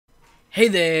Hey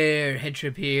there,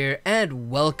 Headtrip here, and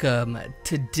welcome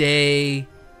to day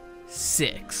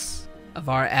 6 of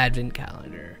our advent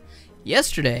calendar.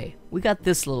 Yesterday, we got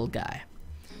this little guy.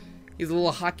 He's a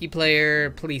little hockey player,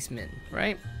 policeman,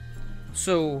 right?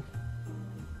 So,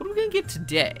 what are we gonna get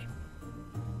today?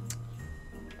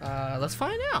 Let's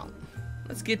find out.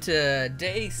 Let's get to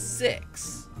day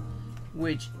 6,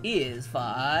 which is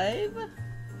 5.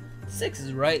 6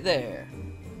 is right there.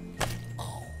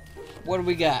 What do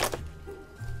we got?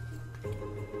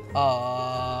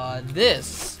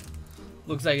 This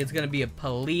looks like it's gonna be a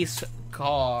police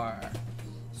car.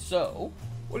 So,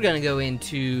 we're gonna go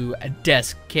into a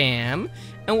desk cam,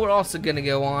 and we're also gonna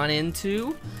go on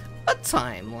into a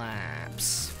time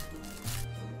lapse.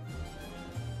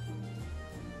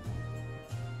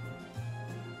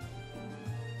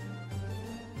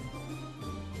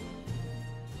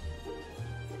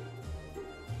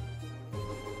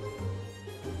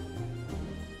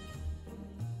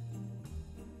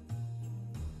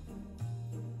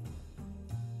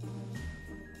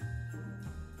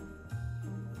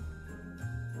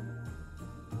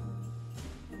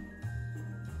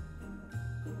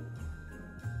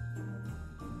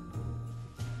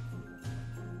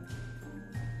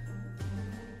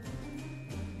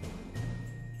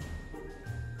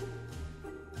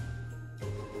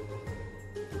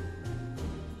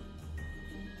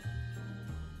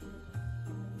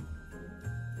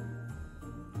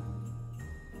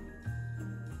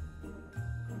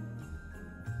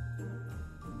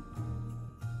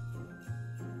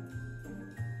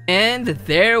 And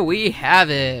there we have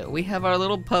it. We have our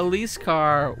little police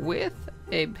car with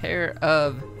a pair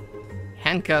of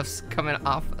handcuffs coming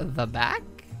off the back.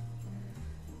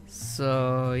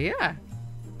 So yeah,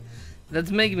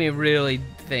 that's making me really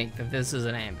think that this is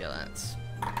an ambulance.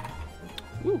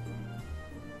 Woo.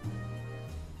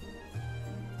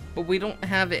 But we don't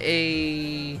have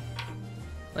a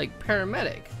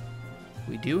paramedic.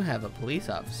 We do have a police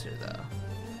officer though,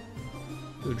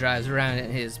 who drives around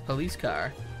in his police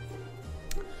car.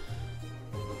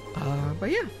 But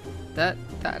yeah, that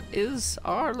is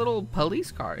our little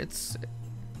police car. It's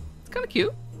kind of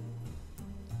cute.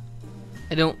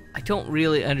 I don't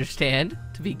really understand,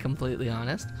 to be completely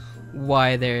honest,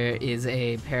 why there is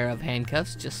a pair of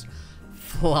handcuffs just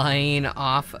flying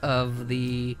off of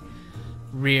the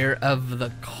rear of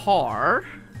the car,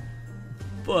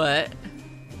 but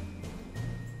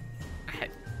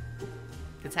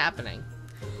it's happening.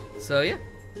 So yeah,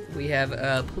 we have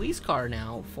a police car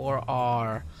now for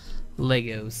our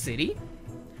Lego city,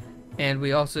 and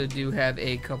we also do have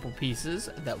a couple pieces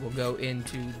that will go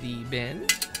into the bin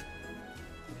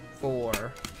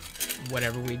for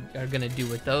whatever we are gonna do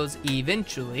with those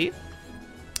eventually.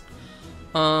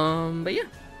 But yeah,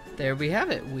 there we have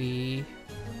it. We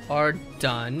are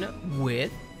done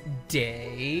with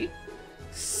day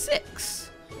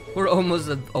 6. We're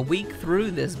almost a week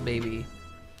through this baby.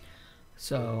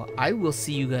 So I will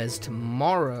see you guys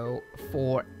tomorrow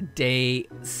for day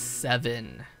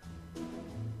 7.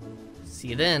 See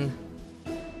you then.